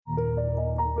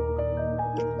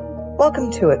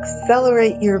Welcome to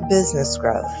Accelerate Your Business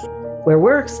Growth, where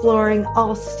we're exploring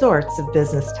all sorts of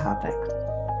business topics.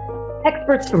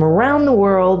 Experts from around the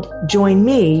world join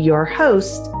me, your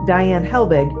host, Diane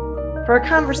Helbig, for a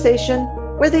conversation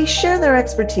where they share their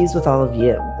expertise with all of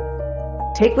you.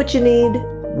 Take what you need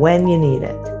when you need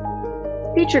it.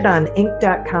 Featured on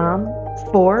Inc.com,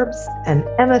 Forbes, and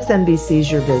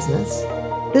MSNBC's Your Business,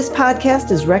 this podcast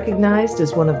is recognized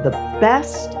as one of the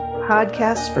best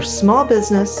podcasts for small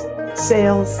business,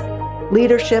 sales,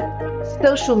 leadership,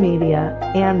 social media,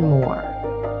 and more.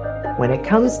 When it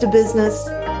comes to business,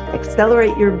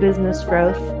 Accelerate Your Business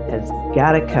Growth has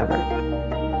got it covered.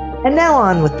 And now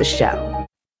on with the show.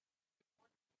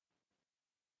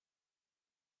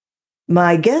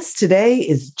 My guest today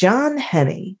is John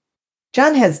Henne.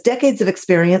 John has decades of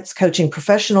experience coaching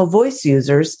professional voice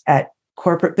users at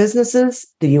corporate businesses,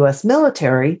 the U.S.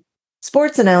 military,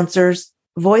 sports announcers,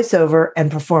 voiceover,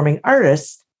 and performing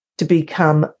artists to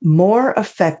become more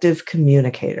effective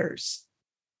communicators.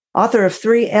 Author of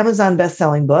 3 Amazon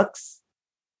best-selling books,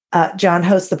 John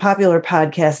hosts the popular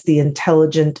podcast, The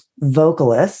Intelligent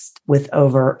Vocalist, with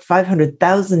over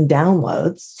 500,000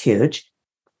 downloads. It's huge.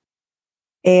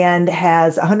 And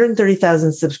has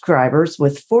 130,000 subscribers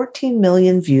with 14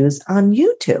 million views on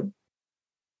YouTube.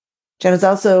 John is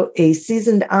also a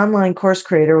seasoned online course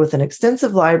creator with an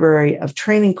extensive library of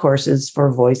training courses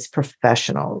for voice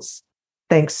professionals.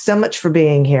 Thanks so much for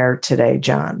being here today,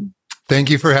 John. Thank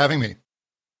you for having me.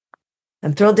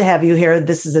 I'm thrilled to have you here.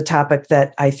 This is a topic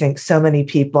that I think so many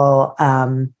people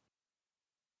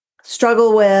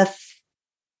struggle with,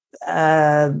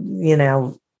 are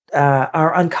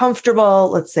uncomfortable.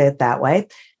 Let's say it that way.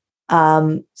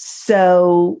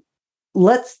 So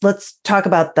let's talk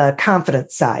about the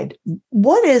confidence side.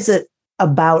 What is it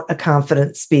about a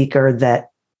confident speaker that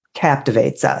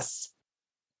captivates us?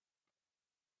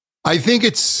 I think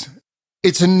it's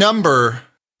a number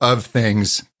of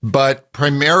things, but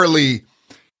primarily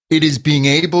it is being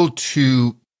able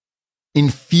to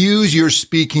infuse your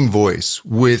speaking voice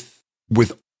with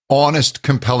honest,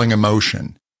 compelling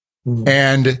emotion. Mm-hmm.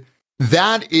 And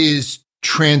that is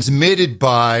transmitted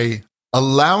by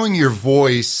allowing your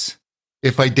voice,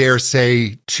 if I dare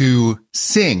say, to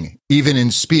sing, even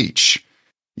in speech.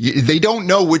 They don't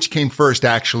know which came first,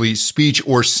 actually, speech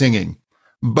or singing,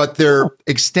 but they're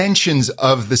extensions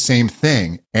of the same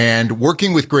thing. And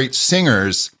working with great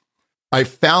singers, I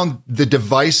found the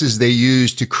devices they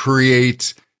use to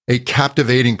create a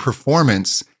captivating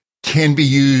performance can be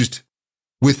used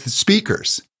with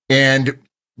speakers. And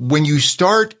when you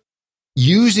start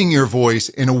using your voice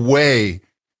in a way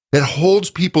that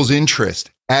holds people's interest,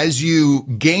 as you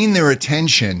gain their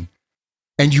attention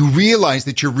and you realize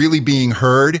that you're really being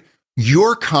heard,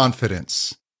 your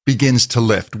confidence begins to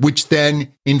lift, which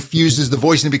then infuses the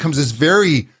voice and it becomes this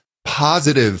very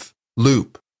positive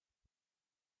loop.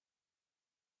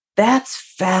 That's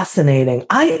fascinating.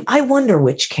 I wonder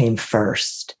which came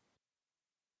first.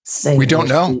 We don't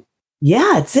know.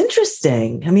 Yeah, it's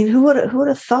interesting. I mean, who would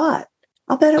have thought?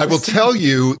 I will tell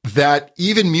you that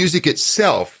even music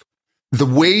itself, the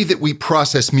way that we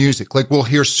process music, like we'll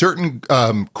hear certain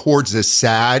chords as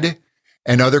sad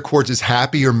and other chords as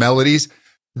happy or melodies.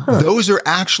 Those are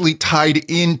actually tied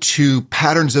into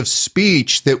patterns of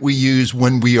speech that we use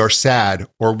when we are sad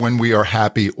or when we are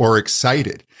happy or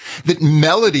excited. That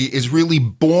melody is really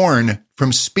born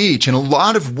from speech. And a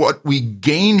lot of what we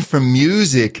gain from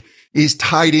music is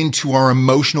tied into our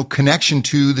emotional connection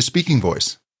to the speaking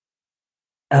voice.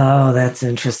 Oh, that's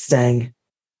interesting.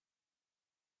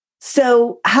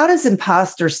 So how does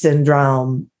imposter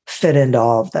syndrome fit into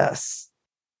all of this?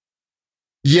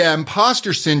 Yeah,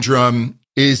 imposter syndrome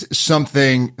is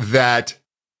something that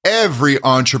every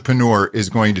entrepreneur is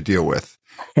going to deal with.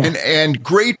 And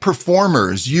great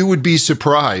performers, you would be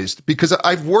surprised because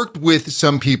I've worked with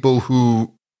some people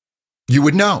who you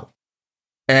would know.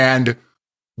 And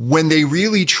when they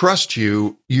really trust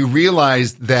you, you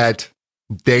realize that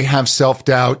they have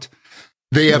self-doubt.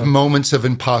 They have moments of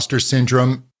imposter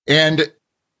syndrome. And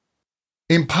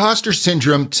imposter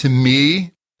syndrome to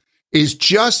me is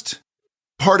just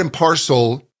part and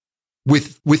parcel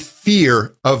with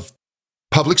fear of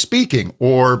public speaking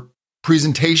or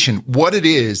presentation. What it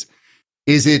is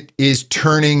it is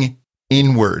turning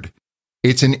inward.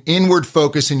 It's an inward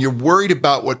focus, and you're worried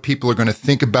about what people are going to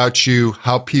think about you,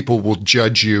 how people will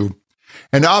judge you.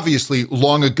 And obviously,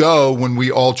 long ago, when we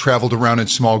all traveled around in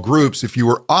small groups, if you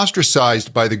were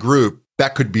ostracized by the group,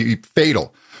 that could be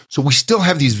fatal. So we still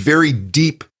have these very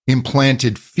deep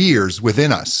implanted fears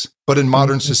within us. But in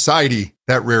modern society,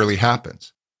 that rarely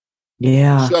happens.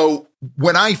 Yeah. So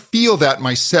when I feel that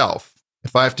myself,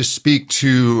 if I have to speak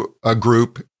to a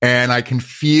group and I can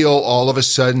feel all of a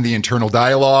sudden the internal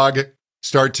dialogue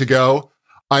start to go,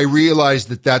 I realize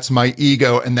that that's my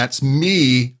ego and that's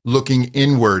me looking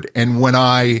inward. And when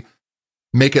I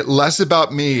make it less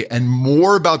about me and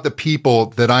more about the people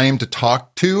that I am to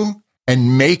talk to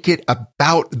and make it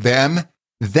about them,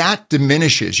 that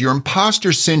diminishes. Your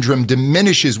imposter syndrome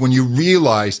diminishes when you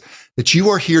realize that you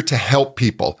are here to help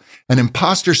people. And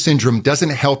imposter syndrome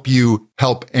doesn't help you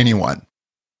help anyone.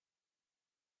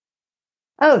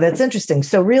 Oh, that's interesting.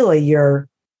 So really you're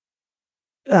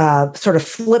sort of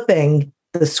flipping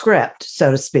the script,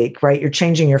 so to speak, right? You're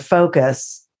changing your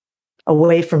focus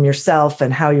away from yourself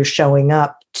and how you're showing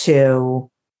up to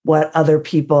what other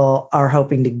people are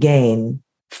hoping to gain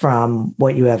from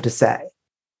what you have to say.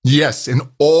 Yes. And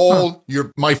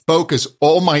my focus,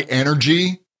 all my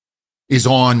energy is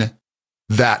on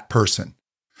that person.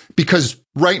 Because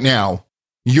right now,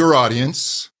 your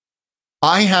audience,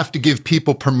 I have to give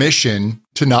people permission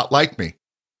to not like me.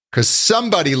 Because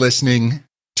somebody listening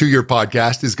to your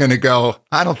podcast is going to go,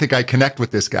 I don't think I connect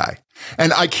with this guy.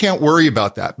 And I can't worry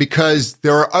about that because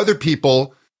there are other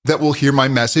people that will hear my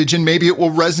message and maybe it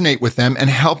will resonate with them and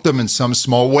help them in some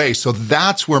small way. So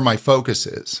that's where my focus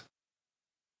is.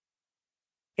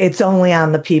 It's only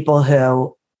on the people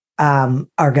who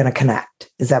are going to connect.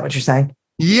 Is that what you're saying?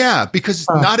 Yeah, because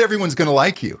not everyone's going to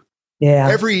like you. Yeah.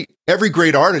 Every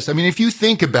great artist. I mean, if you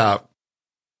think about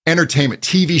entertainment,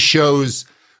 TV shows,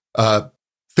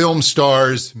 film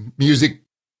stars, music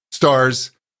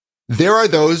stars, there are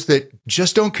those that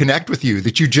just don't connect with you,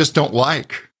 that you just don't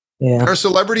like. Yeah. There are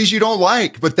celebrities you don't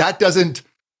like, but that doesn't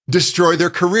destroy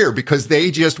their career because they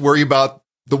just worry about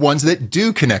the ones that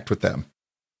do connect with them.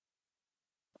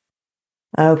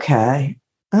 Okay.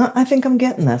 I think I'm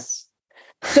getting this.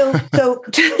 So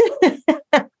that's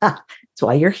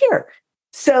why you're here.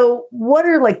 So what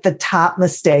are like the top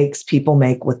mistakes people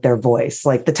make with their voice?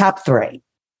 Like the top 3?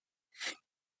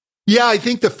 Yeah, I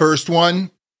think the first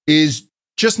one is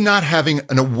just not having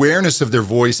an awareness of their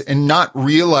voice and not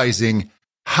realizing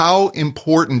how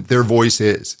important their voice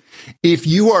is. If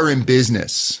you are in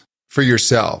business for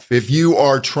yourself, if you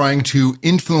are trying to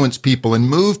influence people and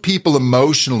move people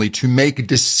emotionally to make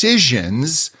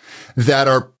decisions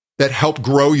that help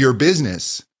grow your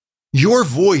business, your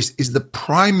voice is the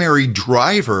primary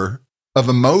driver of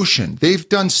emotion. They've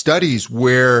done studies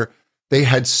where they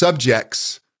had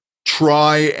subjects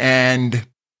try and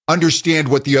understand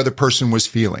what the other person was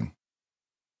feeling.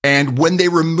 And when they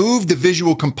removed the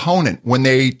visual component, when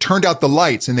they turned out the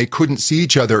lights and they couldn't see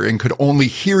each other and could only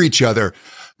hear each other,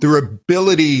 their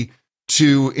ability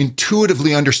to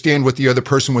intuitively understand what the other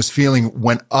person was feeling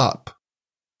went up.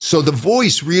 So the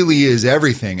voice really is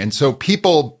everything. And so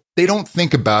people, they don't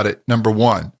think about it, number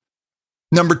one.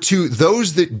 Number two,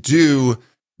 those that do,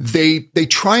 they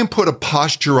try and put a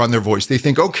posture on their voice. They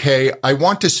think, okay, I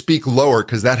want to speak lower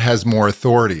because that has more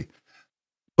authority.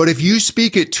 But if you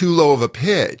speak at too low of a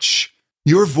pitch,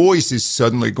 your voice is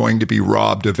suddenly going to be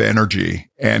robbed of energy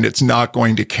and it's not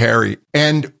going to carry.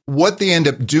 And what they end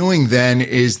up doing then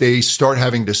is they start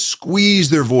having to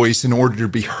squeeze their voice in order to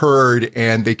be heard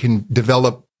and they can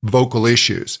develop vocal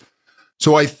issues.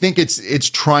 So I think it's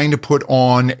trying to put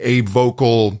on a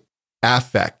vocal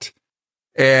affect.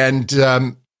 And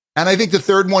I think the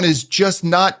third one is just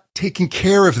not taking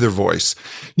care of their voice.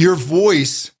 Your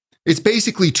voice, it's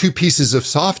basically 2 pieces of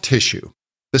soft tissue,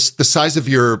 the size of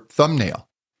your thumbnail.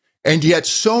 And yet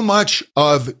so much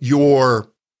of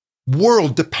your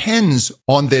world depends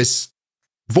on this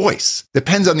voice,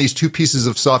 depends on these 2 pieces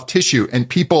of soft tissue. And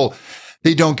people,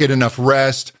 they don't get enough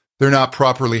rest. They're not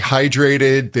properly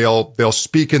hydrated. They'll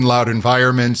speak in loud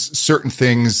environments, certain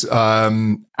things,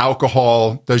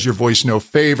 alcohol does your voice no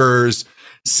favors,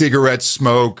 cigarette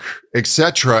smoke,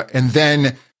 etc. And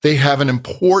then they have an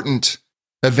important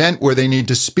event where they need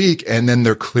to speak and then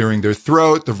they're clearing their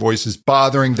throat, their voice is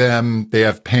bothering them, they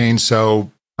have pain.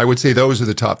 So I would say those are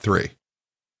the top 3.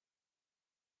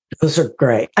 Those are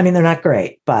great. I mean, they're not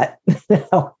great, but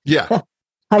yeah,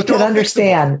 I could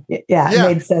understand. Yeah, it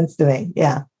made sense to me.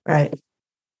 Yeah, right.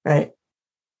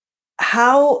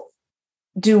 How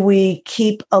do we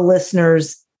keep a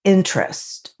listener's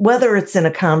interest, whether it's in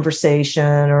a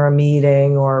conversation or a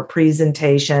meeting or a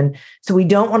presentation? So we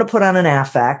don't want to put on an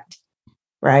affect,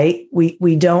 right?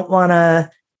 We don't want to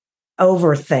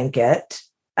overthink it.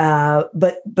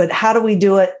 But how do we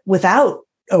do it without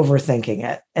overthinking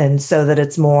it and so that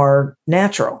it's more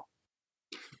natural?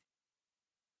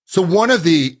 So one of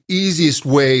the easiest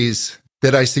ways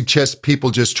that I suggest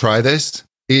people just try this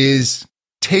is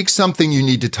take something you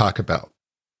need to talk about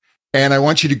And I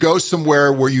want you to go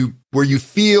somewhere where you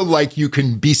feel like you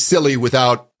can be silly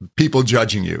without people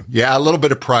judging you. Yeah, a little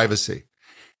bit of privacy.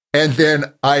 And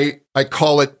then I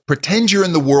call it, pretend you're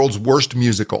in the world's worst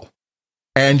musical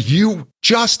and you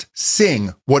just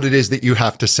sing what it is that you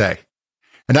have to say.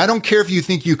 And I don't care if you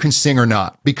think you can sing or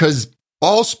not, because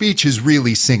all speech is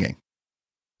really singing,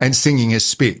 and singing is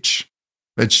speech.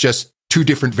 It's just two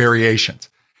different variations.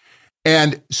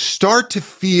 And start to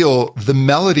feel the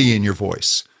melody in your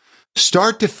voice.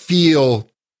 Start to feel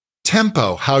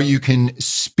tempo, how you can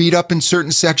speed up in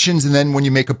certain sections, and then when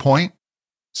you make a point,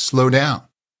 slow down.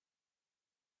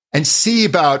 And see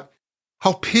about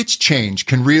how pitch change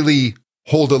can really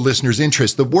hold a listener's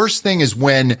interest. The worst thing is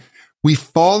when we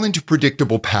fall into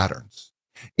predictable patterns.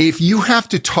 If you have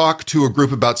to talk to a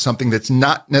group about something that's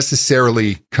not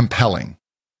necessarily compelling,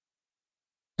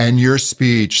 and your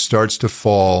speech starts to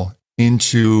fall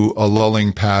into a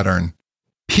lulling pattern,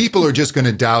 people are just going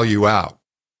to dial you out.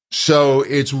 So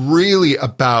it's really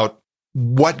about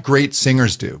what great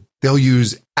singers do. They'll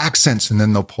use accents and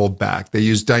then they'll pull back. They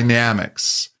use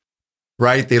dynamics,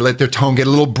 right? They let their tone get a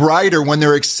little brighter when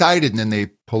they're excited, and then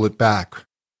they pull it back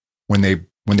when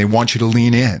they want you to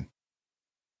lean in.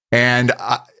 And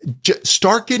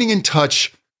start getting in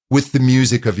touch with the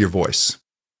music of your voice.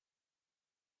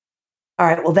 All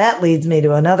right. Well, that leads me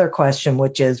to another question,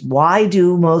 which is, why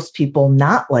do most people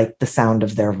not like the sound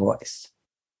of their voice?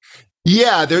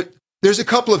 Yeah, there's a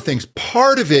couple of things.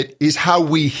 Part of it is how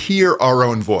we hear our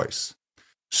own voice.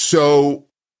 So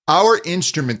our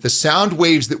instrument, the sound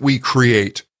waves that we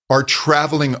create, are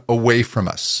traveling away from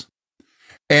us.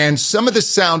 And some of the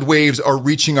sound waves are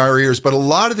reaching our ears, but a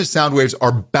lot of the sound waves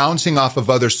are bouncing off of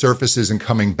other surfaces and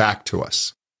coming back to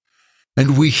us.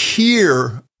 And we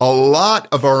hear a lot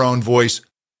of our own voice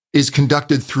is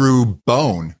conducted through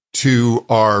bone to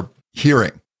our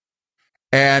hearing.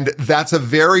 And that's a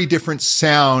very different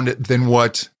sound than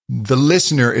what the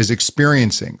listener is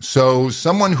experiencing. So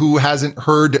someone who hasn't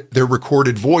heard their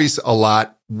recorded voice a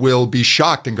lot will be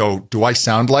shocked and go, do I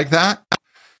sound like that?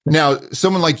 Now,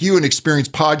 someone like you, an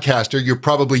experienced podcaster, you're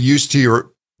probably used to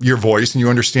your voice and you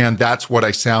understand that's what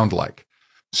I sound like.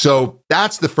 So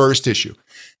that's the first issue.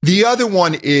 The other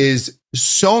one is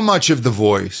so much of the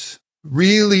voice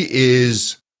really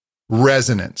is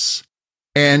resonance.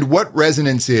 And what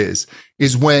resonance is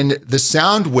when the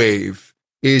sound wave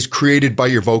is created by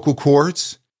your vocal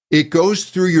cords, it goes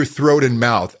through your throat and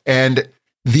mouth. And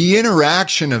the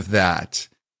interaction of that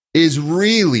is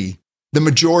really the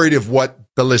majority of what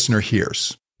the listener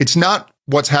hears. It's not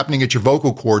what's happening at your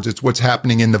vocal cords, it's what's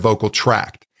happening in the vocal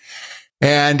tract.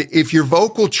 And if your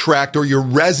vocal tract or your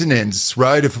resonance,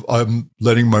 right, if I'm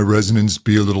letting my resonance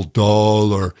be a little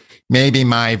dull, or maybe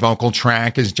my vocal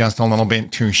tract is just a little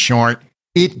bit too short,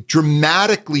 it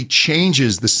dramatically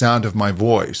changes the sound of my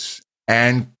voice.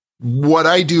 And what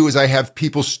I do is I have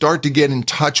people start to get in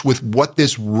touch with what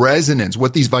this resonance,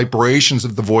 what these vibrations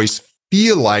of the voice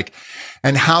feel like,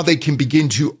 and how they can begin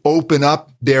to open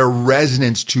up their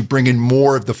resonance to bring in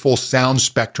more of the full sound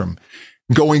spectrum,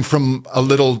 going from a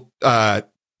little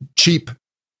cheap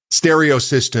stereo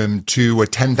system to a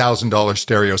 $10,000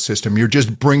 stereo system. You're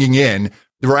just bringing in,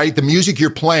 right? The music you're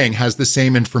playing has the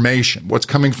same information. What's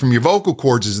coming from your vocal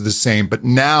cords is the same, but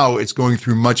now it's going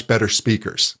through much better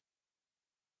speakers.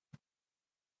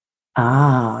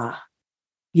 Ah,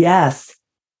 yes.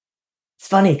 It's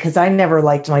funny because I never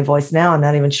liked my voice. Now I'm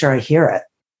not even sure I hear it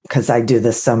because I do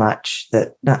this so much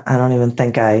that I don't even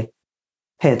think I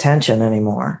pay attention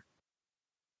anymore.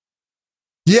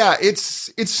 Yeah,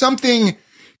 it's something,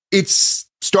 it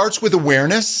starts with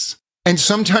awareness, and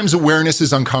sometimes awareness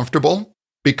is uncomfortable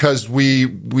because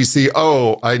we see,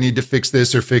 oh, I need to fix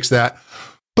this or fix that.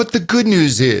 But the good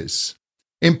news is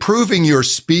improving your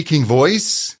speaking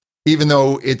voice, even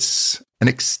though it's an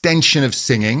extension of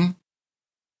singing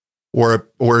or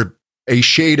a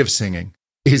shade of singing,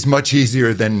 is much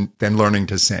easier than learning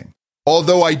to sing.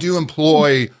 Although I do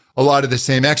employ a lot of the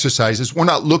same exercises, we're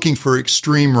not looking for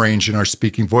extreme range in our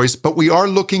speaking voice, but we are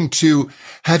looking to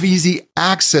have easy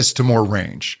access to more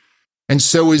range. And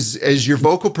so as your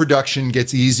vocal production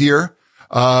gets easier,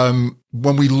 when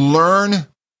we learn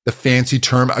the fancy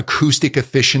term acoustic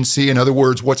efficiency, in other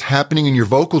words, what's happening in your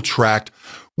vocal tract,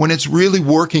 when it's really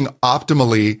working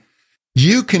optimally,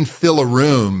 you can fill a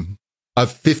room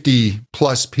of 50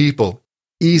 plus people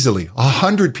easily,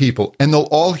 100 people, and they'll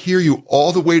all hear you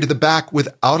all the way to the back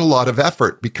without a lot of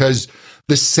effort because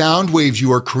the sound waves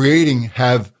you are creating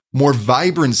have more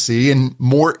vibrancy and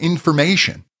more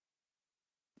information.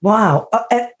 Wow.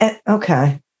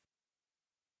 Okay.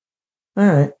 All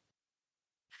right.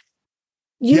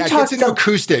 It gets into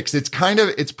acoustics.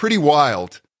 It's pretty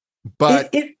wild,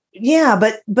 but Yeah,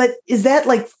 but is that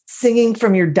like singing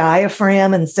from your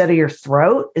diaphragm instead of your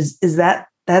throat? Is that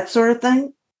sort of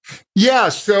thing? Yeah.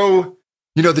 So,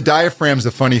 the diaphragm's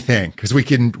a funny thing because we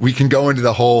can go into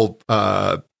the whole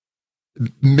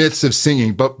myths of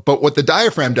singing, but what the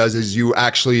diaphragm does is you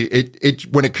actually it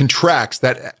when it contracts,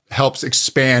 that helps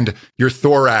expand your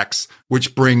thorax,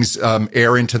 which brings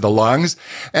air into the lungs,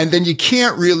 and then you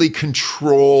can't really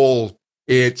control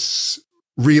its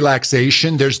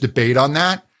relaxation. There's debate on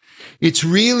that. It's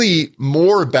really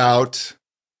more about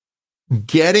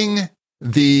getting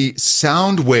the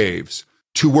sound waves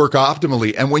to work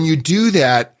optimally. And when you do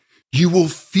that, you will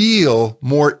feel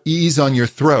more ease on your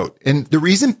throat. And the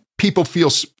reason people feel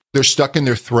they're stuck in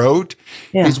their throat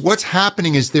is what's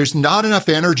happening is there's not enough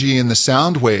energy in the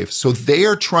sound wave. So they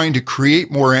are trying to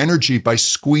create more energy by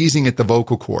squeezing at the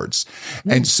vocal cords.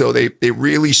 And so they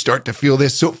really start to feel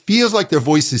this. So it feels like their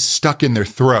voice is stuck in their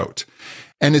throat.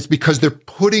 And it's because they're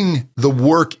putting the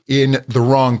work in the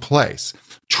wrong place.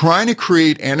 Trying to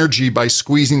create energy by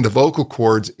squeezing the vocal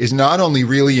cords is not only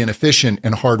really inefficient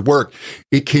and hard work,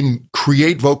 it can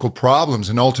create vocal problems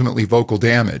and ultimately vocal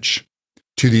damage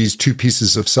to these two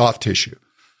pieces of soft tissue.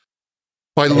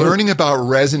 By learning about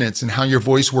resonance and how your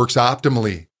voice works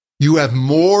optimally, you have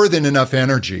more than enough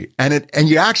energy and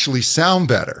you actually sound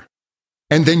better.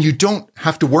 And then you don't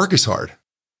have to work as hard.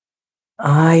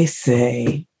 I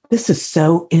see. This is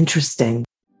so interesting.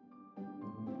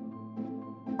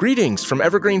 Greetings from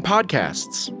Evergreen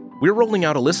Podcasts. We're rolling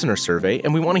out a listener survey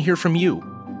and we want to hear from you.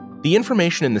 The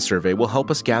information in the survey will help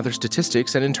us gather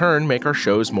statistics and in turn make our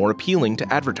shows more appealing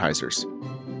to advertisers.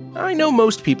 I know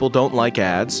most people don't like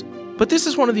ads, but this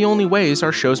is one of the only ways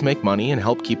our shows make money and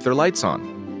help keep their lights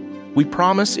on. We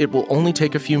promise it will only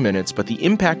take a few minutes, but the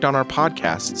impact on our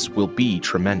podcasts will be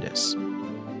tremendous.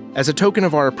 As a token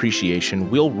of our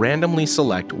appreciation, we'll randomly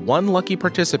select one lucky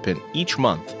participant each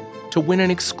month to win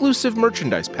an exclusive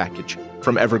merchandise package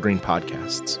from Evergreen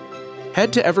Podcasts.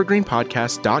 Head to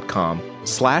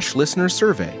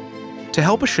evergreenpodcast.com/listenersurvey to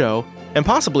help a show and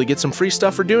possibly get some free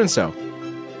stuff for doing so.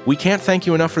 We can't thank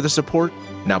you enough for the support.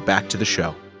 Now back to the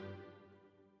show.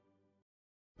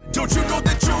 Don't you know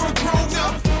that you're a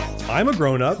grown-up? I'm a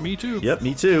grown-up. Me too. Yep,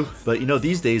 me too. But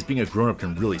these days being a grown-up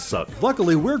can really suck.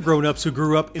 Luckily, we're grown-ups who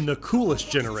grew up in the coolest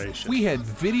generation. We had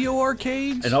video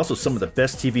arcades. And also some of the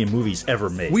best TV and movies ever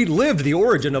made. We lived the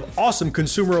origin of awesome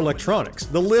consumer electronics.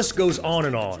 The list goes on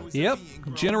and on. Yep,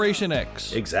 Generation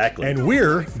X. Exactly. And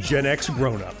we're Gen X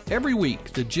grown-up. Every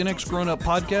week, the Gen X Grown Up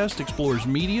podcast explores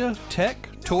media, tech,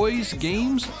 toys,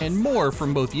 games, and more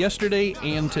from both yesterday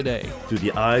and today. Through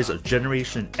the eyes of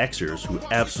Generation Xers who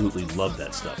absolutely love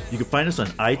that stuff. You can find us on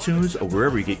iTunes or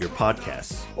wherever you get your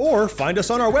podcasts. Or find us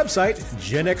on our website,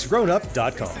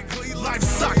 genxgrownup.com. Life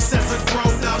sucks as a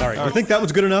grown-up. All right, you think that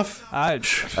was good enough? I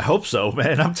hope so,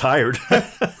 man. I'm tired.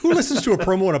 Who listens to a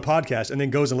promo on a podcast and then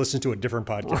goes and listens to a different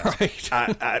podcast? Right.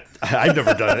 I've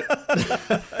never done it.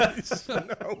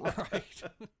 Right.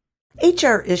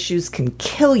 HR issues can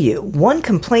kill you. One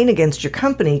complaint against your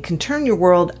company can turn your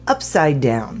world upside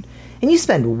down. And you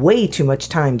spend way too much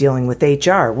time dealing with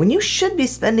HR when you should be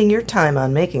spending your time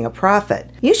on making a profit.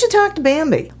 You should talk to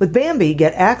Bambi. With Bambi,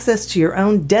 get access to your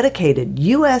own dedicated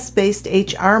US-based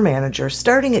HR manager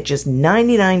starting at just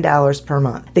 $99 per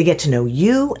month. They get to know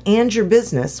you and your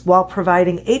business while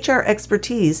providing HR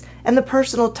expertise and the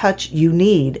personal touch you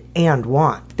need and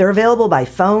want. They're available by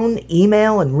phone,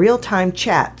 email, and real-time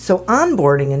chat, so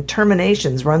onboarding and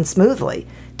terminations run smoothly.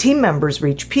 Team members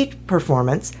reach peak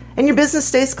performance, and your business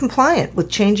stays compliant with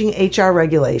changing HR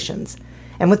regulations.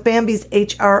 And with Bambi's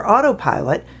HR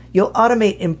Autopilot, you'll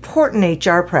automate important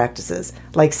HR practices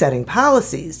like setting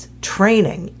policies,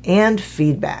 training, and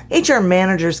feedback. HR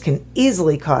managers can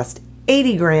easily cost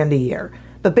 $80,000 a year,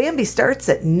 but Bambi starts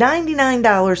at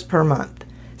 $99 per month.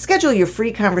 Schedule your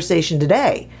free conversation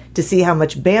today to see how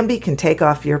much Bambi can take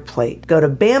off your plate. Go to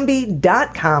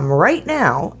Bambi.com right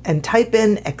now and type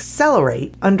in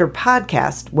Accelerate under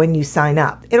podcast when you sign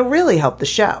up. It'll really help the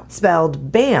show. Spelled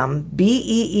BAM,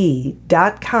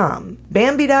 BEE.com.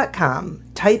 Bambi.com.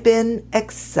 Type in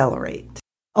Accelerate.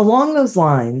 Along those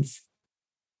lines,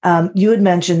 you had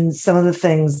mentioned some of the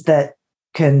things that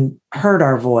can hurt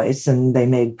our voice, and they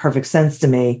made perfect sense to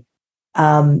me.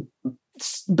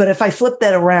 But if I flip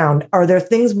that around, are there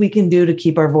things we can do to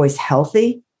keep our voice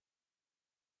healthy?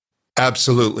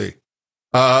 Absolutely.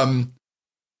 Some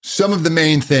of the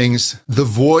main things, the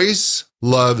voice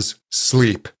loves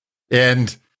sleep.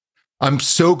 And I'm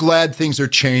so glad things are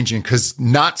changing because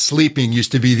not sleeping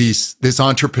used to be this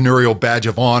entrepreneurial badge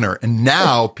of honor. And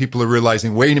now people are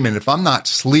realizing, wait a minute, if I'm not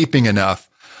sleeping enough,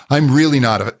 I'm really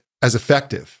not as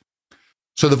effective.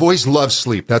 So the voice loves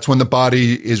sleep. That's when the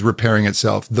body is repairing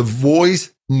itself. The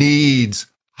voice needs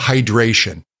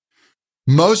hydration.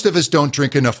 Most of us don't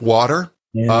drink enough water.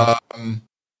 Yeah.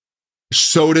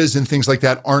 Sodas and things like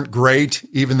that aren't great,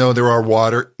 even though there are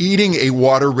water. Eating a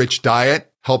water-rich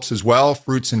diet helps as well,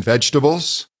 fruits and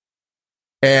vegetables.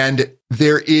 And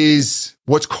there is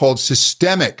what's called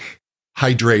systemic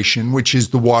hydration, which is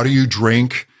the water you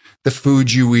drink, the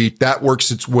food you eat, that works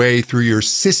its way through your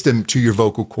system to your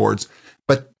vocal cords.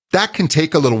 But that can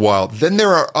take a little while. Then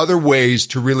there are other ways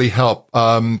to really help.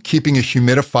 Keeping a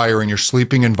humidifier in your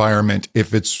sleeping environment,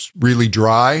 if it's really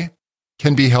dry,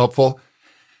 can be helpful.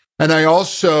 And I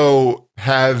also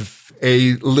have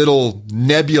a little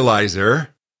nebulizer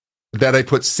that I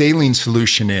put saline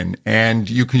solution in, and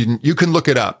you can look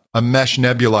it up, a mesh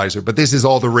nebulizer, but this is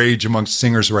all the rage amongst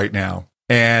singers right now.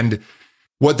 And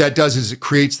what that does is it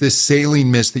creates this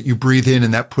saline mist that you breathe in,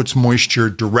 and that puts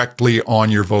moisture directly on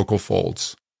your vocal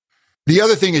folds. The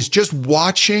other thing is just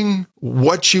watching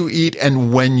what you eat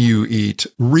and when you eat.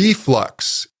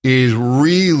 Reflux is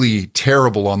really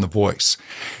terrible on the voice.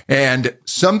 And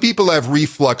some people have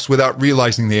reflux without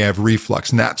realizing they have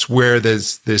reflux. And that's where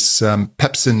there's this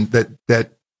pepsin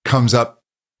that comes up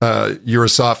your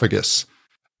esophagus,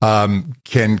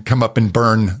 can come up and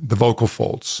burn the vocal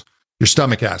folds, your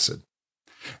stomach acid.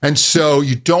 And so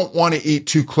you don't want to eat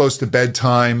too close to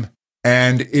bedtime.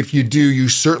 And if you do, you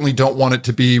certainly don't want it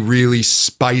to be really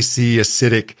spicy,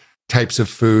 acidic types of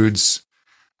foods.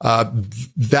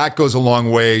 That goes a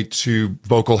long way to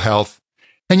vocal health.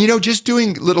 And, just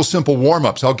doing little simple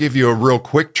warm-ups. I'll give you a real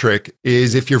quick trick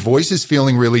is if your voice is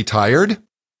feeling really tired,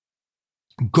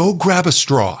 go grab a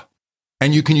straw.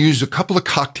 And you can use a couple of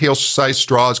cocktail-sized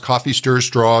straws, coffee stir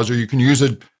straws, or you can use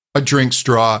a drink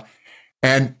straw.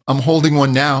 And I'm holding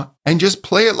one now, and just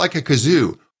play it like a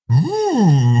kazoo.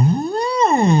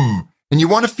 And you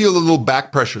want to feel a little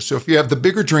back pressure. So if you have the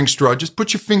bigger drink straw, just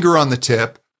put your finger on the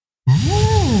tip,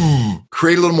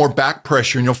 create a little more back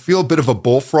pressure, and you'll feel a bit of a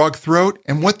bullfrog throat.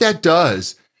 And what that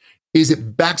does is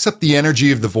it backs up the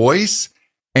energy of the voice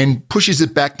and pushes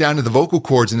it back down to the vocal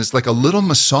cords. And it's like a little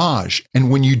massage.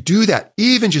 And when you do that,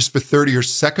 even just for 30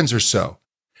 seconds or so,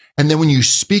 and then when you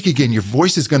speak again, your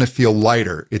voice is going to feel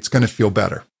lighter. It's going to feel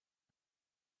better.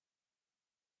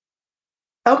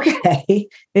 Okay.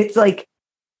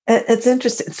 It's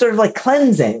interesting. It's sort of like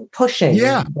cleansing, pushing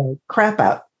the crap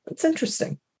out. It's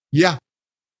interesting. Yeah.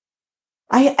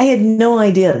 I had no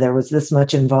idea there was this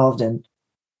much involved in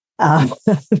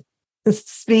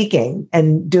speaking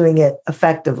and doing it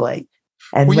effectively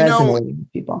and resonating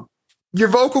with people. Your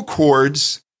vocal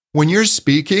cords, when you're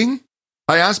speaking,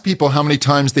 I ask people how many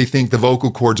times they think the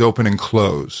vocal cords open and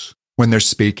close when they're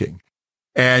speaking.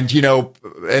 And,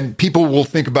 and people will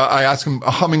think about, I ask them,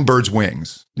 a hummingbird's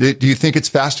wings. Do you think it's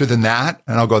faster than that?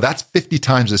 And I'll go, that's 50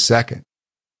 times a second.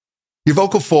 Your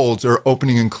vocal folds are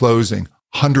opening and closing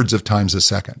hundreds of times a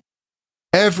second,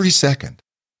 every second.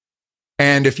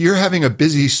 And if you're having a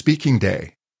busy speaking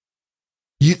day,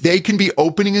 they can be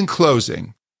opening and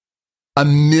closing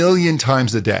 1,000,000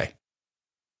 times a day.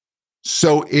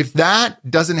 So if that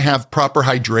doesn't have proper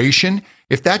hydration,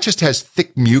 if that just has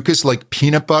thick mucus like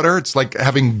peanut butter, it's like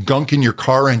having gunk in your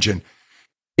car engine,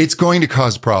 it's going to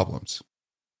cause problems.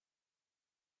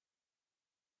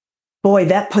 Boy,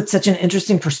 that puts such an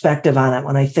interesting perspective on it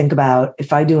when I think about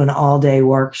if I do an all-day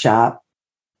workshop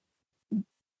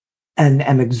and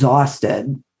am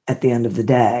exhausted at the end of the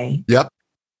day. Yep.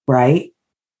 Right?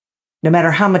 No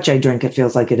matter how much I drink, it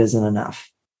feels like it isn't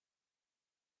enough.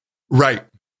 Right.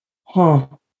 Huh.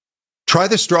 Try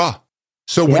the straw.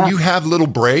 So when you have little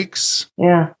breaks,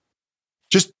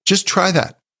 just try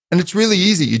that. And it's really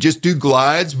easy. You just do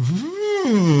glides,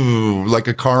 like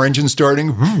a car engine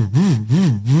starting,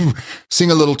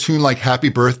 sing a little tune like Happy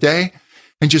Birthday,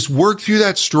 and just work through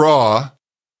that straw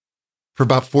for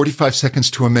about 45 seconds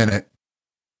to a minute.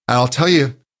 And I'll tell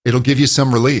you, it'll give you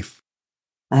some relief.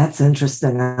 That's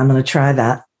interesting. I'm going to try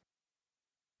that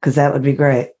because that would be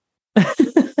great.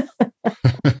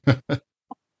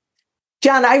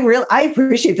 John, I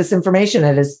appreciate this information.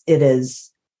 It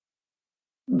is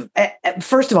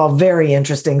first of all, very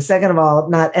interesting. Second of all,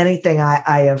 not anything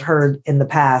I have heard in the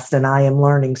past. And I am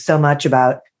learning so much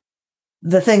about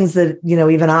the things that,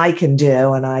 even I can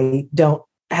do. And I don't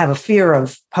have a fear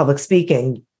of public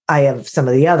speaking. I have some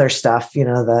of the other stuff,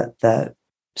 the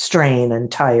strain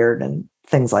and tired and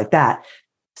things like that.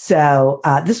 So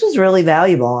this was really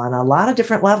valuable on a lot of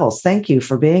different levels. Thank you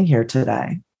for being here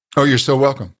today. Oh, you're so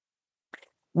welcome.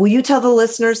 Will you tell the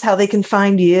listeners how they can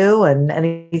find you and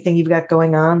anything you've got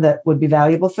going on that would be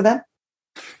valuable for them?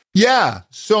 Yeah.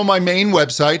 So my main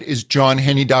website is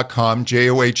johnhenny.com,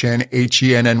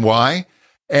 JOHNHENNY.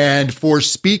 And for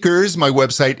speakers, my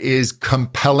website is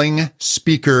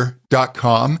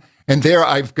compellingspeaker.com. And there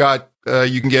I've got,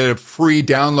 you can get a free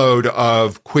download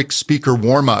of quick speaker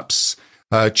warm-ups,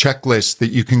 checklist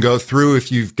that you can go through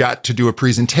if you've got to do a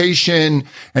presentation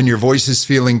and your voice is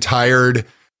feeling tired.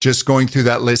 Just going through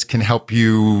that list can help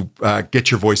you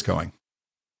get your voice going.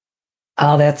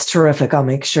 Oh, that's terrific. I'll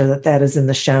make sure that that is in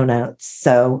the show notes.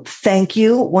 So thank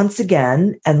you once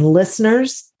again. And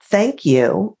listeners, thank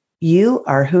you. You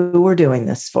are who we're doing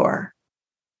this for.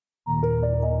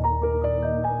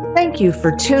 Thank you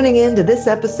for tuning in to this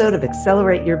episode of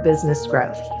Accelerate Your Business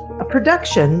Growth, a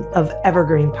production of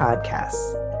Evergreen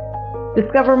Podcasts.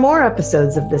 Discover more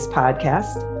episodes of this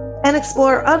podcast and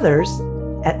explore others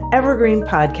at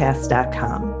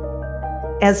evergreenpodcast.com.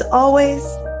 As always,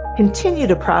 continue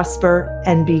to prosper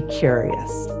and be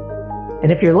curious.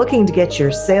 And if you're looking to get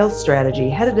your sales strategy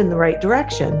headed in the right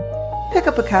direction, pick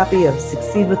up a copy of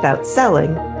Succeed Without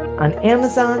Selling on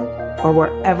Amazon or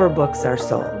wherever books are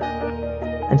sold.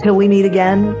 Until we meet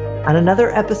again on another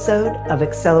episode of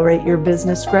Accelerate Your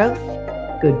Business Growth,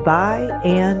 goodbye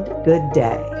and good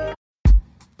day.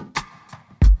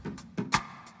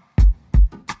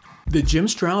 The Jim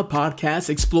Stroud Podcast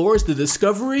explores the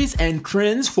discoveries and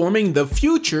trends forming the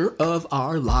future of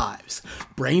our lives.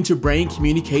 Brain-to-brain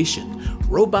communication,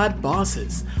 robot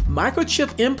bosses,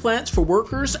 microchip implants for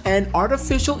workers, and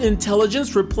artificial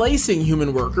intelligence replacing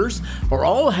human workers are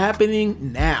all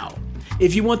happening now.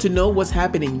 If you want to know what's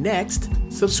happening next,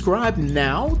 subscribe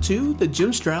now to the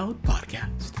Jim Stroud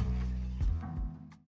Podcast.